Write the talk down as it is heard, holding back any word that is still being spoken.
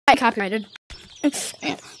Copyrighted. What's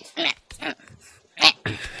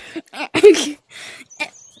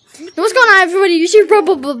going on, everybody? You see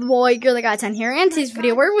Probable Boy, Girl That Got 10 here, and today's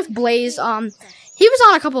video, we're with Blaze. He was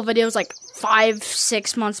on a couple of videos like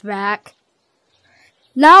 5-6 months back.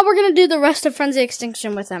 Now we're gonna do the rest of Frenzy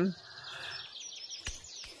Extinction with him.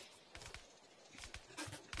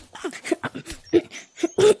 I'm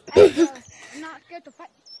not scared to fight.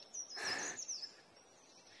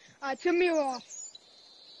 Turn me off.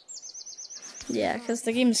 Yeah, because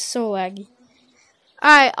the game's so laggy.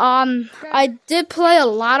 Alright, I did play a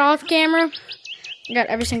lot off camera. I got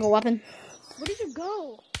every single weapon. Where did you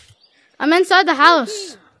go? I'm inside the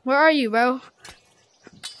house. Where are you, bro?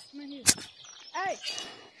 Hey!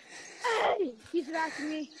 Hey! He's harassing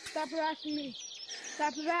me. Stop harassing me.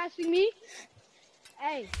 Stop harassing me.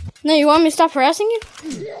 Hey. No, you want me to stop harassing you?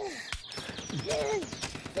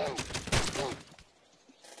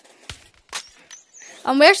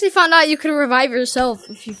 We actually found out you could revive yourself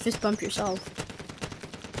if you fist bump yourself.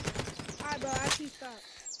 Alright, bro, actually stop.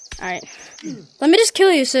 Alright. Let me just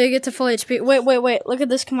kill you so you get to full HP. Wait. Look at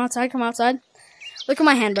this. Come outside. Look at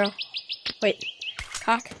my hand, bro. Wait.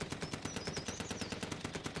 Cock.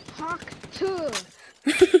 Hawk 2.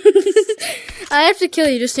 I have to kill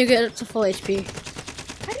you just to get up to full HP.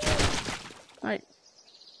 How do you... Alright.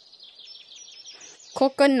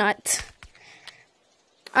 Coconut.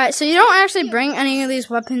 Alright, so you don't actually bring any of these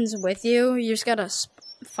weapons with you. You just gotta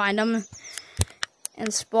find them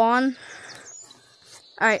and spawn.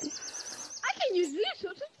 Alright. I can use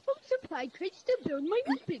resources from supply crates to build my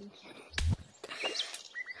weapons.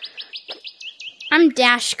 I'm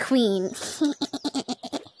Dash Queen.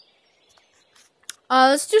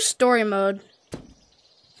 Let's do story mode.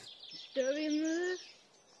 Story mode?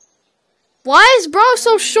 Why is bro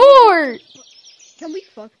so short? Can we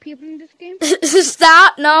fuck people in this game?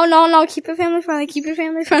 Stop. No. Keep it family friendly.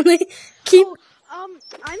 Keep. Oh,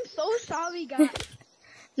 I'm so sorry, guys.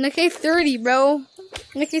 Nick A30, bro.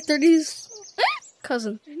 Nick A30's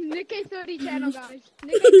cousin. Nick A30 channel, guys.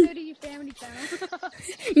 Nick A30 family channel.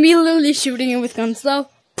 Me literally shooting him with guns, though.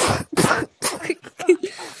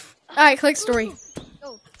 Alright, click story.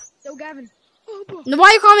 Yo, Gavin. Now,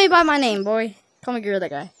 why you call me by my name, boy? Call me Girl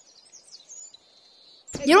That Guy.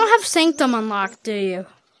 You don't have Sanctum unlocked, do you?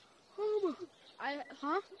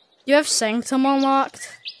 Huh? You have Sanctum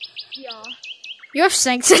unlocked? Yeah. You have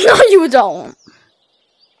Sanctum? No, you don't.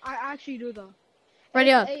 I actually do, though.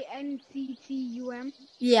 Ready up. Sanctum.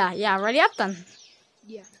 Yeah, ready up then.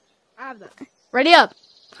 Yeah, I have that. Ready up.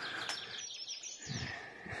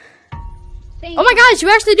 Oh my gosh, you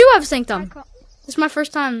actually do have Sanctum. This is my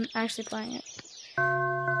first time actually playing it.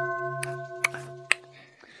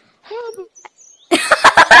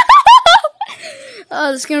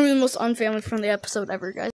 This is gonna be the most unfamily friendly episode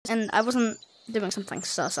ever, guys. And I wasn't doing something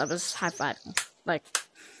sus. I was high-fiving. Like,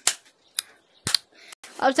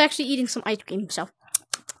 I was actually eating some ice cream, so.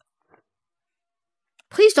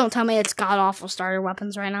 Please don't tell me it's god-awful starter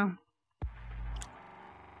weapons right now.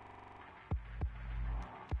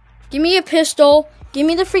 Give me a pistol. Give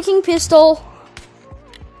me the freaking pistol.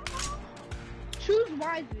 Choose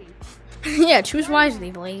wisely. Yeah, choose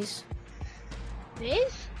wisely, Blaze.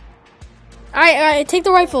 This? Alright, take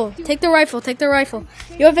the rifle. Take the rifle.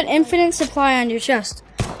 You have an infinite supply on your chest.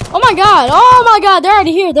 Oh my god, they're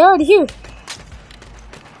already here. This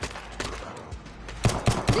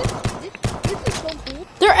is so cool.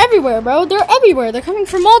 They're everywhere, bro. They're coming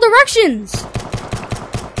from all directions.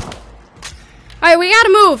 Alright, we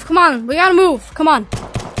gotta move. Come on.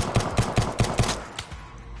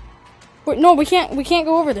 No, we can't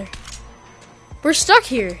go over there. We're stuck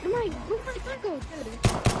here. Where my go?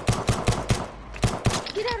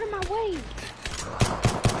 Get out of my way.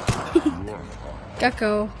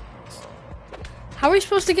 Gecko. How are we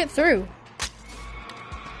supposed to get through?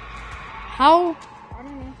 How? I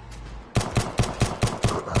don't know.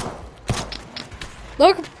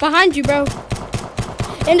 Look behind you, bro.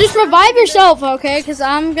 And just revive yourself, okay? Because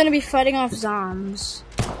I'm gonna be fighting off zombies.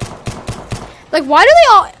 Like, why do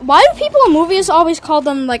people in movies always call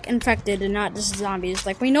them, like, infected and not just zombies?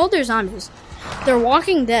 Like, we know they're zombies. They're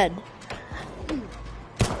Walking Dead.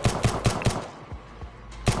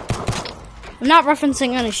 I'm not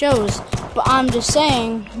referencing any shows, but I'm just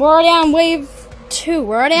saying, we're already on wave 2.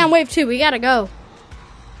 We gotta go.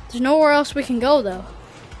 There's nowhere else we can go, though.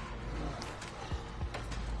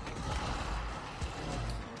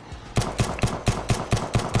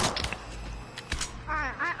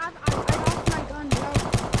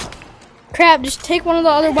 Crap, just take one of the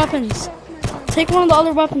other weapons. Take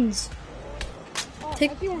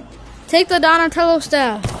the Donatello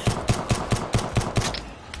staff.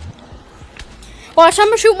 Watch, I'm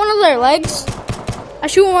gonna shoot one of their legs. I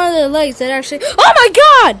shoot one of their legs. That actually. Oh my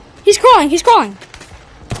God! He's crawling. He's crawling.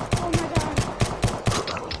 Oh my God.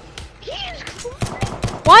 He's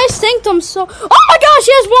crawling. Why synced him so? Oh my gosh!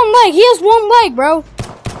 He has one leg. He has one leg, bro.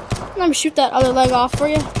 Let me shoot that other leg off for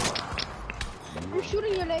you. I'm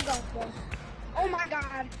shooting your leg off, bro. Oh my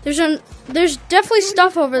God. There's definitely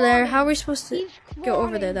stuff over there. How are we supposed to He's go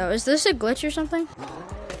over there though? Is this a glitch or something?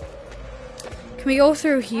 Can we go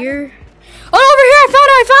through here? Oh, over here!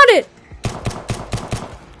 I found it!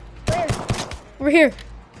 Over here.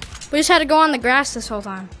 We just had to go on the grass this whole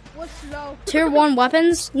time. What's low? Tier 1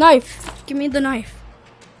 weapons. Knife. Give me the knife.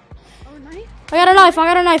 Oh, knife? I got a knife.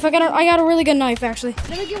 I got a really good knife actually.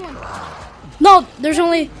 Let me get one. No, there's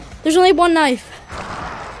only one knife.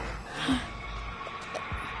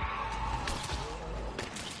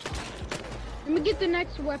 Let me get the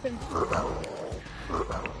next weapon.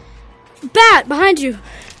 Bat behind you.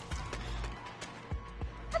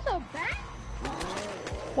 That's a bat?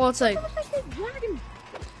 Well, it's like. Looks like a dragon.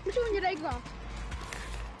 I'm shooting your legs off.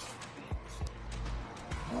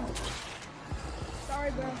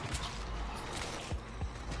 Sorry, bro.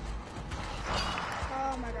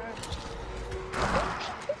 Oh my God.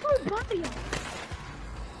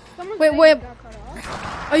 Someone's Wait. leg got cut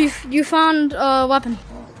off. Oh, you found a weapon.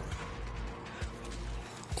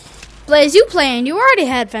 Blaze, you playing? You already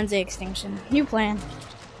had Fence Extinction. You playing?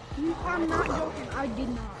 I'm not joking. I did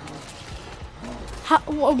not.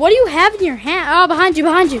 What do you have in your hand? Oh, behind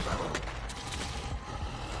you.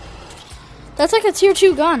 That's like a tier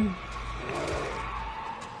 2 gun.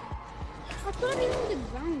 I thought it was a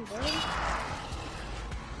gun, bro.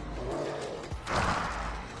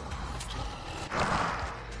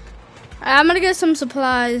 I'm gonna get some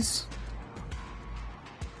supplies.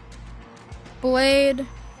 Blade.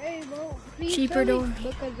 Hey, bro. Please Cheaper tell me,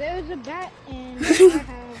 door. because there's a bat and I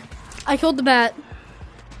have. I killed the bat.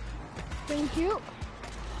 Thank you.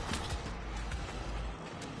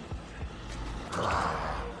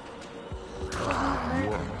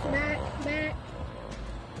 Bat.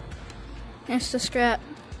 It's the scrap.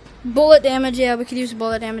 Bullet damage, yeah, we could use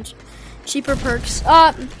bullet damage. Cheaper perks.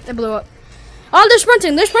 It blew up. Oh, they're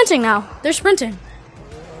sprinting now. They're sprinting.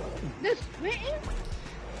 This sprinting?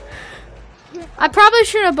 I probably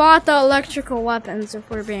should have bought the electrical weapons if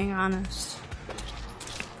we're being honest.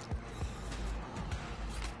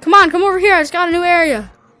 Come on, come over here. I just got a new area.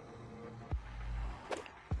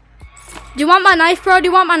 Do you want my knife, bro? Do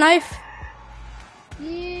you want my knife?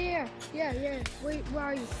 Yeah. Wait, where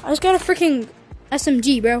are you? I just got a freaking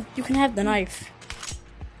SMG, bro. You can have the knife.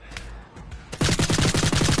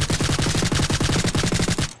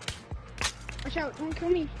 Watch out, don't kill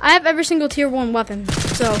me. I have every single tier 1 weapon,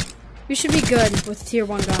 so you should be good with tier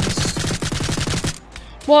 1 guns.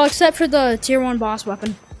 Well, except for the tier 1 boss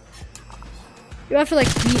weapon. You have to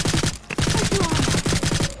like beat.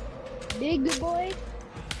 Big boy.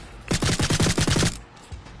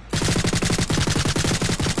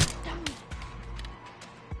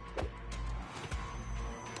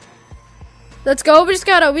 Let's go. We just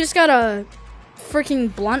got a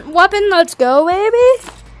freaking blunt weapon. Let's go, baby.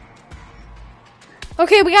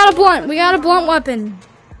 Okay, we got a blunt weapon.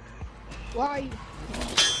 Why?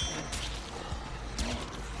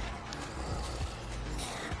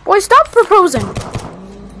 Boy, stop proposing.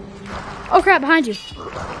 Oh crap, behind you.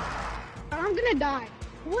 I'm gonna die.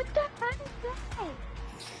 What the heck is that?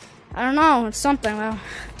 I don't know, it's something though.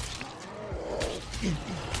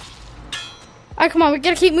 Alright, come on, we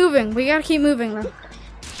gotta keep moving. Though.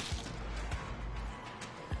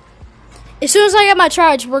 As soon as I get my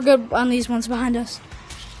charge, we're good on these ones behind us.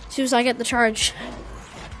 As soon as I get the charge.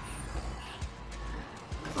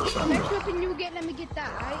 Next weapon you get, let me get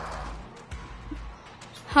that, right?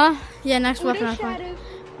 Huh? Yeah, next Oh, weapon I there's find. shadows.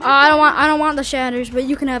 I don't want the shatters, but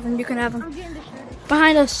you can have them. I'm getting the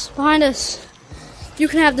shadows. Behind us. You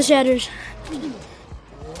can have the shatters.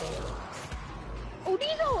 Oh,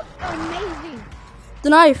 these are amazing. The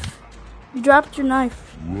knife. You dropped your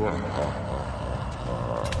knife.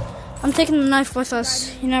 I'm taking the knife with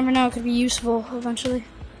us. You never know, it could be useful eventually.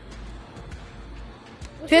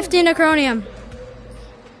 50 necronium.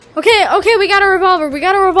 Okay, we got a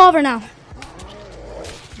revolver now.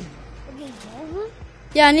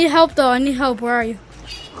 Yeah, I need help though. Where are you?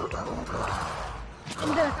 In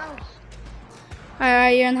the house.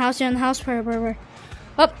 Alright, you're in the house. Where?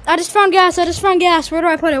 Oh, I just found gas. Where do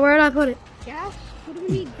I put it? Gas? What do we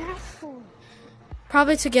need that for?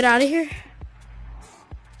 Probably to get out of here.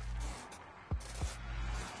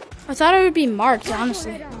 I thought it would be marked,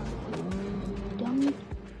 honestly. Dummy.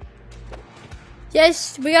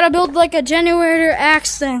 Yes, we gotta build like a generator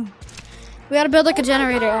axe thing. We gotta build like a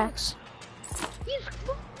generator axe. He's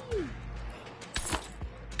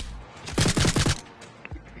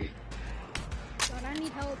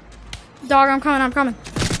Dog, I'm coming, I'm coming.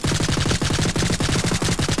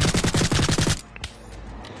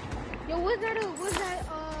 Yo, what's that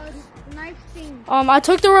knife thing? I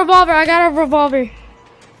took the revolver. I got a revolver.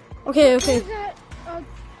 Okay, What okay. is that?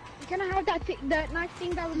 Can I have that knife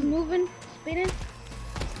thing that was moving, spinning?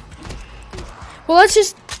 Well, let's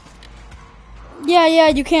just. Yeah,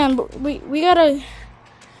 you can. But we gotta.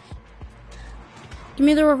 Give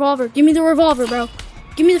me the revolver. Give me the revolver, bro.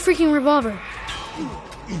 Give me the freaking revolver.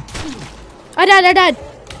 I died.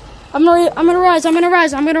 I'm gonna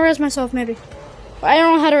rise myself, maybe. I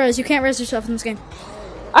don't know how to rise. You can't rise yourself in this game.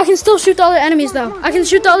 I can still shoot the other enemies though. I can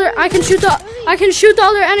shoot the other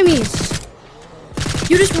enemies.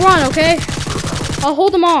 You just run, okay? I'll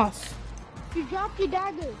hold them off. You dropped your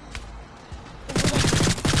dagger.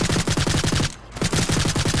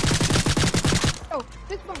 Oh,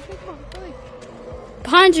 this one, really.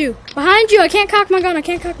 Behind you. I can't cock my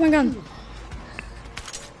gun.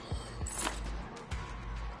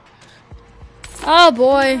 Oh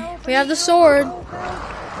boy, we have the sword.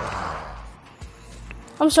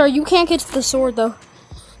 I'm sorry, you can't get the sword though.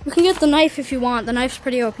 You can get the knife if you want. The knife's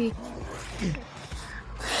pretty OP.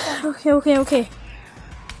 Okay.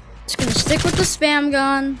 Just gonna stick with the spam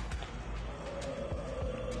gun.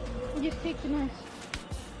 Just take the knife.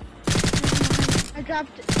 I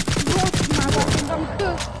dropped both my weapons. I'm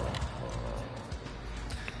cooked.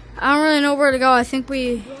 I don't really know where to go. I think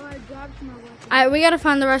we Bro, I dropped my weapons. we gotta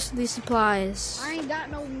find the rest of these supplies. I ain't got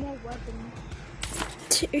no more weapons.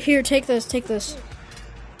 Here, take this.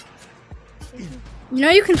 You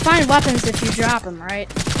know you can find weapons if you drop them, right?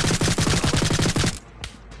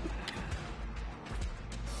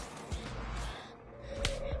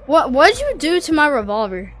 What did you do to my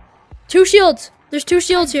revolver? 2 shields. There's 2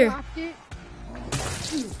 shields here. Dropped it.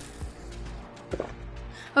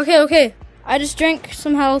 Okay. I just drank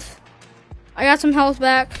some health. I got some health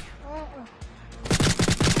back.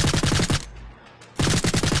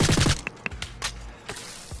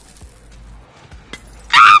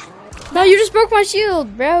 No, you just broke my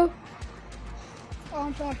shield, bro. Oh,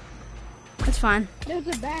 I'm sorry. That's fine. There's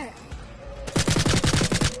a bat.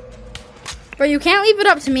 Bro, you can't leave it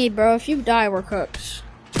up to me, bro. If you die, we're cooked.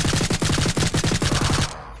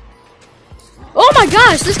 Oh my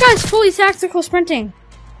gosh, this guy's fully tactical sprinting.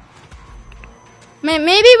 Man,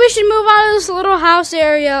 maybe we should move out of this little house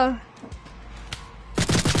area.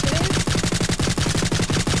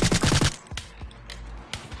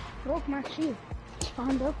 Broke my shield.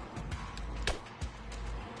 Spawned up.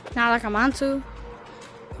 Not like I'm on to.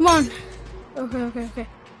 Come on. Okay.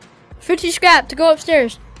 50 scrap to go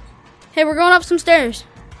upstairs. Hey, we're going up some stairs.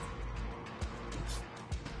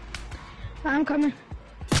 I'm coming.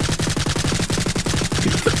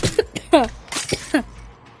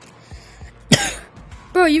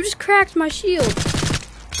 Bro, you just cracked my shield.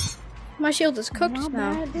 My shield is cooked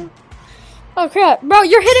now. Oh crap. Bro,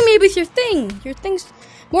 you're hitting me with your thing. Your thing's...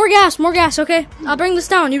 More gas, okay? I'll bring this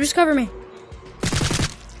down. You just cover me.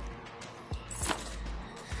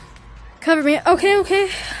 Cover me. Okay,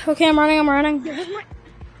 I'm running.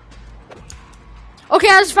 Okay,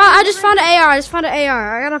 I just found an AR.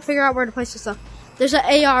 I gotta figure out where to place this stuff. There's an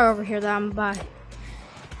AR over here that I'm gonna buy.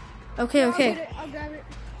 Okay. I'll grab it.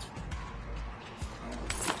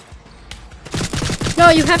 No,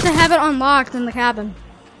 you have to have it unlocked in the cabin.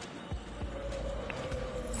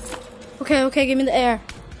 Okay, give me the air.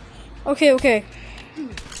 Okay.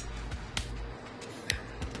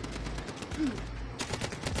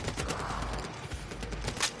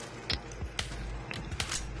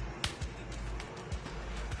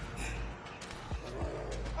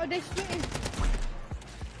 Oh, they're spitting.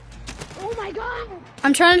 Oh my god!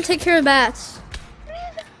 I'm trying to take care of bats. What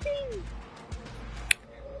is that thing?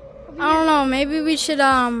 I don't know, maybe we should,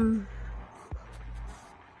 I'm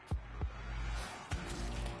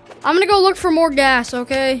gonna go look for more gas,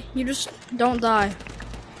 okay? You just don't die.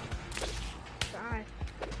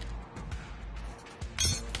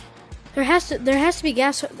 There has to be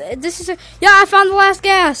gas. Yeah, I found the last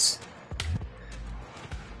gas.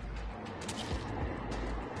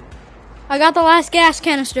 I got the last gas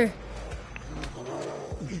canister.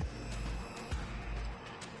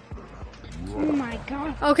 Oh my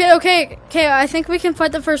god. Okay, I think we can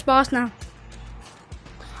fight the first boss now.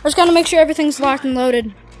 I just gotta make sure everything's locked and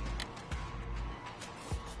loaded.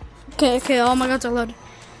 Okay, all my guns are loaded.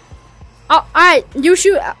 Alright, you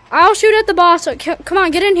shoot. I'll shoot at the boss. Come on,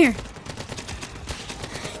 get in here.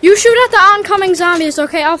 You shoot at the oncoming zombies,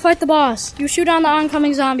 okay? I'll fight the boss. You shoot on the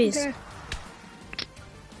oncoming zombies. Okay.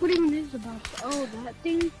 What even is the boss? Oh, that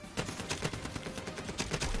thing?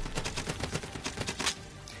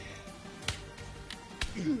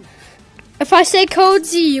 If I say code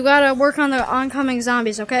Z, you gotta work on the oncoming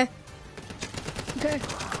zombies, okay? Okay.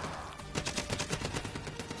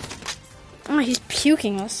 Oh, he's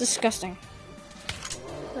puking. That's disgusting.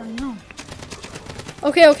 I know.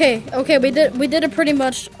 Okay. We did it pretty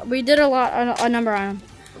much. We did a number on him.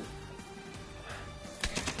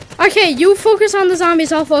 Okay, you focus on the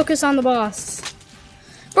zombies. I'll focus on the boss.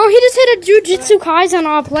 Bro, he just hit a Jujutsu Kaisen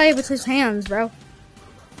all play with his hands, bro.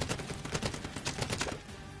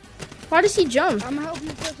 Why does he jump? I'm helping you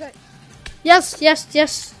for a sec. Yes.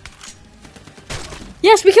 Yes,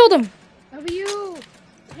 we killed him. Over you.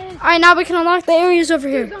 Yes. All right, now we can unlock the areas over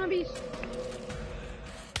Two here. zombies.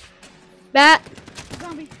 Bat.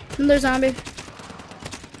 Zombie. Another zombie.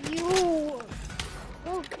 You.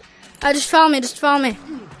 Oh. Just follow me.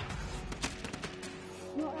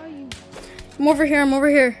 Where are you? I'm over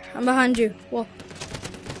here. I'm behind you. Well,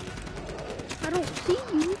 I don't see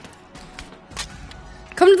you.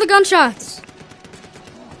 come to the gunshots.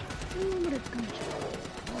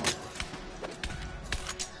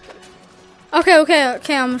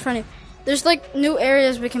 Okay, I'm in front of you. There's like new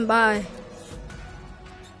areas we can buy.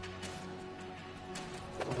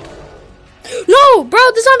 No, bro,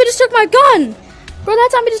 the zombie just took my gun. Bro, that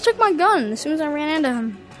zombie just took my gun as soon as I ran into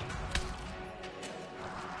him.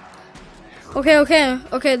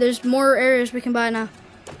 Okay, there's more areas we can buy now.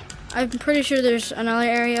 I'm pretty sure there's another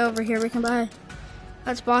area over here we can buy.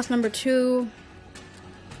 That's boss number 2.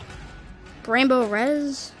 Rainbow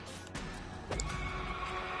Res.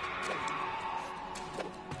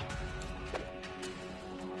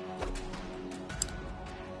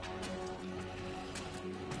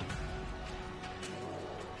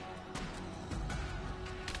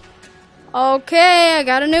 Okay, I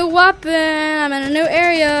got a new weapon. I'm in a new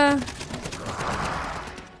area.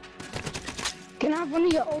 Can I have one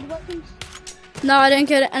of your old weapons? No, I didn't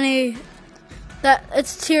get any.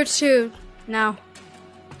 It's tier 2 now.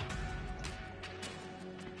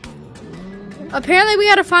 Apparently, we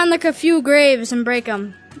gotta find like a few graves and break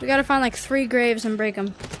them. We gotta find like 3 graves and break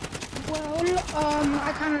them. Well,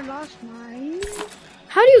 I kind of lost mine.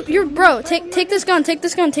 How do you? Bro, take this gun. Take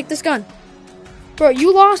this gun. Bro,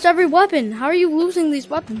 you lost every weapon. How are you losing these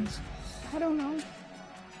weapons? I don't know.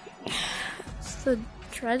 It's the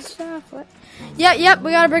dread stuff. What? Yep. We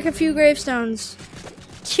gotta break a few gravestones.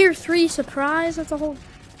 Tier 3 surprise. That's a whole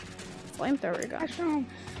flamethrower gun. I saw.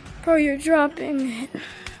 Bro, you're dropping it.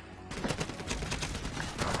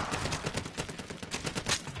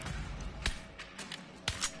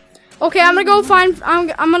 Okay, I'm gonna go find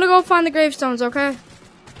the gravestones. Okay.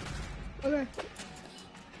 Okay.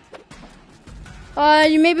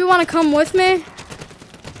 You maybe want to come with me.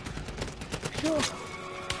 Sure.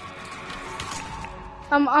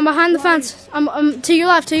 I'm behind the fence. I'm to your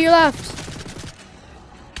left.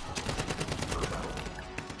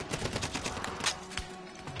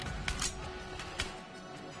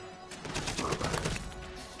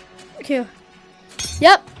 Okay.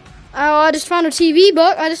 Yep. Oh, I just found a TV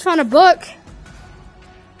book. I just found a book.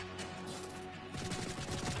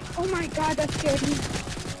 Oh my god, that scared me.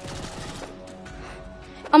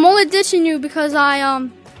 I'm only ditching you because what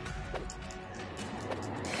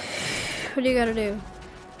do you gotta do?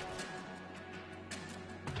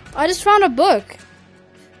 I just found a book.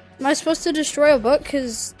 Am I supposed to destroy a book?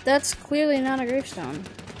 Because that's clearly not a gravestone.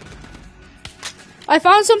 I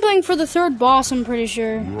found something for the 3rd boss, I'm pretty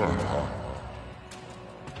sure.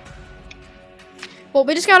 Well,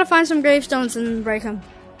 we just gotta find some gravestones and break them.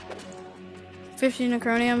 50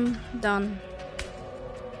 necronium, done.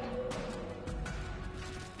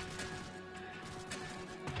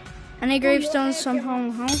 Any gravestones from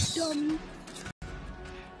home house?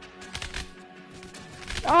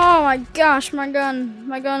 Oh my gosh, my gun.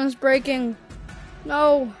 My gun is breaking.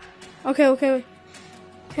 No. Okay. That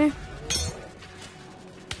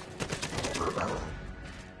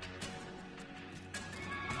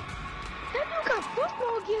dude got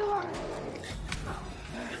football gear on.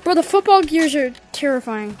 Bro, the football gears are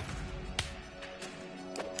terrifying.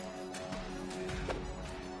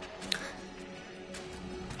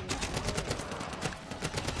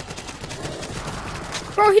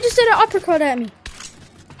 Bro, he just did an uppercut at me.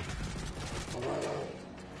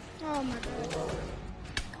 Oh my god.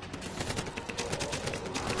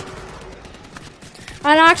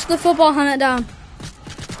 I knocked the football helmet down.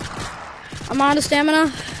 I'm out of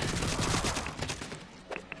stamina.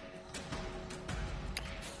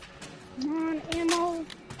 Come on, ammo.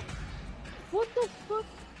 What the fuck?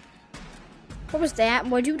 What was that?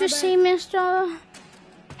 What'd you just say, Mr.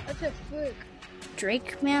 That's a flick.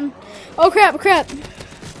 Drake, man? Oh, crap.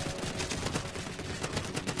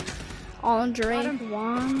 All Drake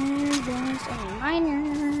wanted was a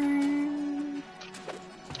minor.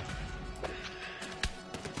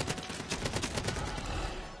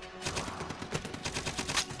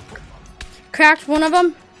 cracked one of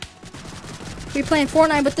them. We playing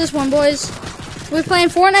Fortnite with this one, boys. We playing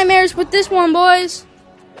Fortnite mares with this one, boys.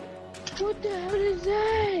 What the hell is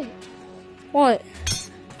that? What?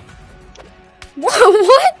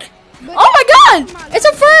 What? Oh my god! It's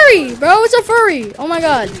a furry, bro. It's a furry. Oh my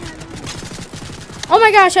god. Oh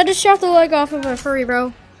my gosh, I just shot the leg off of a furry,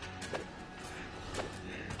 bro.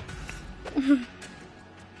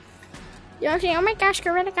 Yoshi, oh my gosh,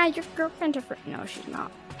 Gorilla Guy, your girlfriend's a furry. No, she's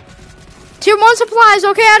not. Tier 1 supplies,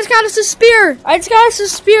 okay, I just got us a spear. I just got us a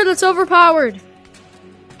spear that's overpowered.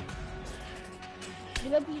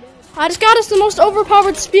 I just got us the most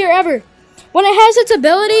overpowered spear ever. When it has its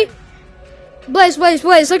ability... Blaze, Blaze,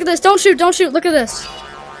 Blaze, look at this. Don't shoot, look at this.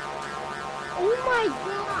 Oh my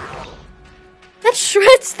gosh. That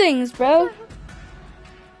shreds things, bro.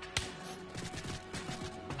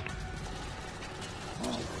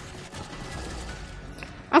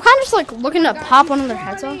 I'm kind of just like looking to pop one of their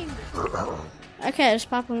heads off. Okay, just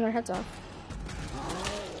pop one of their heads off.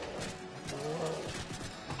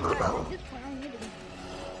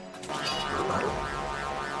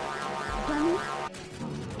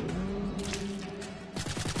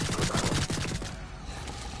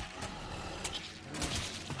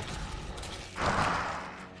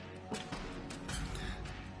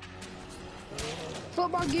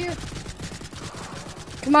 Football gear.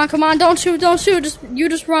 Come on, don't shoot,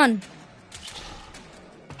 just run.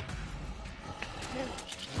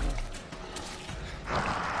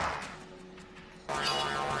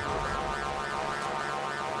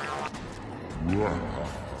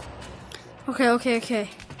 Okay.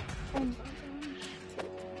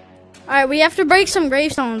 Alright, we have to break some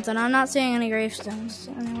gravestones, and I'm not seeing any gravestones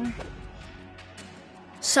anywhere.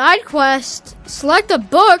 Side quest, select a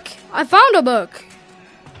book. I found a book.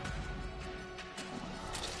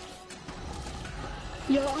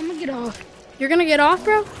 Yo, I'm gonna get off. You're gonna get off,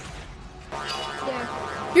 bro?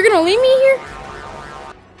 Yeah. You're gonna leave me here?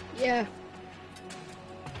 Yeah.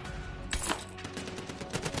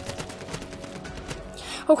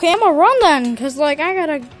 Okay, I'm gonna run then, cause like I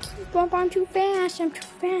gotta keep up. I'm too fast. I'm too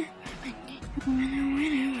fast.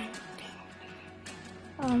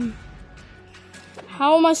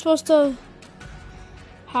 How am I supposed to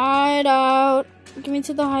hide out? Give me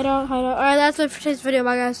to the hideout. Alright, that's it for today's video.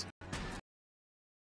 Bye, guys.